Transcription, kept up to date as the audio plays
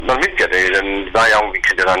Mae'n mudiad yn dda iawn fi'n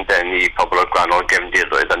credu ran den I pobl o'r gwahanol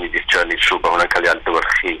gefndiroedd a ni wedi trefnu trwy bod hwnna'n cael ei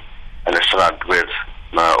adlewyrchu yn y siaradwyr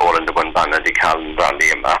mae Orymdaith wedi cael yn rali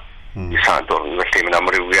yma I Sadwrn. Felly mae'n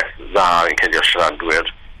amrywiaeth dda fi'n credu o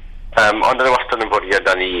siaradwyr. Ond yn y wastad yn fwriad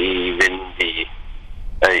da ni I fynd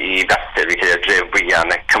I fethyr fi'n credu dref fwyaf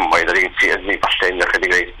yn y cymoedd ar un sydd ni falle yn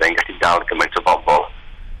ychydig reithau'n gallu dal gymaint o bobl.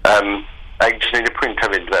 A jyst neud y pwynt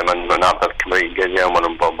hefyd mae'n ardal Cymreigaidd iawn, maen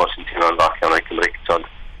nhw'n bobl sy'n teimlo'n fach iawn o'i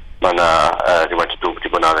Cymreigtod. Mae yna rhywfaint o dwb wedi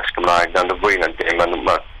bod yn addysg Gymraeg, ond y fwy na dim,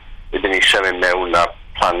 wedyn ni eisiau mynd mewn a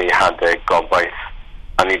plannu hadau gobaith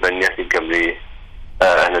annibyniaeth I Gymru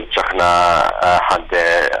yn ytrach na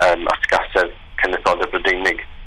hadau atgasedd cenedloedd Brydeinig.